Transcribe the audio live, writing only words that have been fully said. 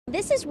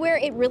This is where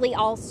it really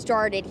all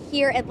started,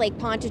 here at Lake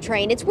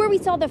Pontchartrain. It's where we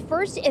saw the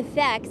first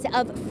effects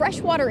of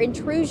freshwater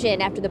intrusion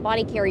after the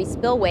Bonnie Carey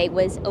spillway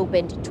was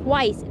opened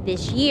twice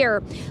this year.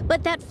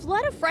 But that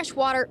flood of fresh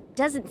water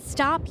doesn't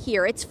stop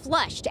here. It's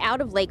flushed out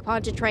of Lake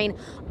Pontchartrain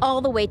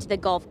all the way to the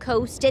Gulf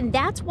Coast, and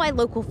that's why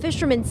local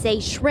fishermen say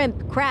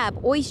shrimp,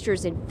 crab,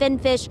 oysters, and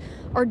finfish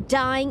are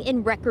dying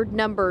in record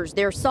numbers.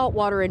 Their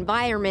saltwater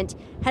environment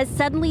has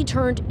suddenly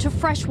turned to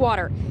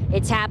freshwater.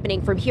 It's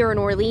happening from here in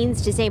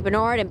Orleans to St.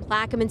 Bernard and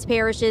Plaquemines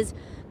parishes.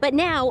 But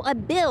now a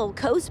bill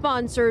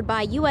co-sponsored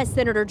by U.S.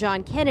 Senator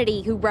John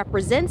Kennedy, who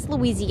represents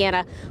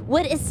Louisiana,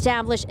 would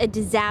establish a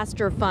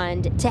disaster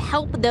fund to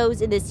help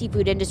those in the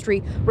seafood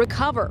industry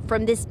recover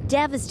from this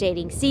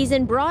devastating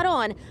season brought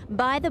on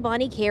by the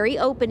Bonnie Carey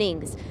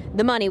openings.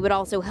 The money would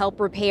also help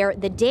repair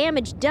the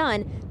damage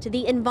done to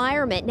the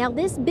environment. Now,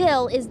 this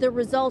bill is the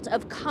result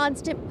of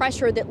constant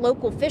pressure that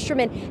local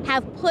fishermen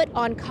have put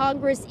on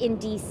Congress in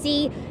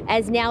D.C.,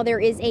 as now there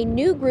is a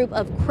new group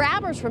of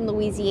crabbers from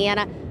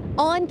Louisiana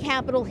on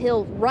Capitol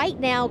Hill right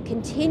now,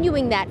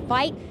 continuing that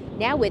fight,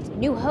 now with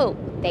new hope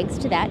thanks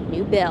to that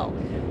new bill.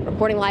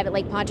 Reporting live at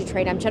Lake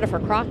Pontchartrain, I'm Jennifer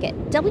Crockett,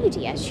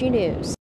 WDSU News.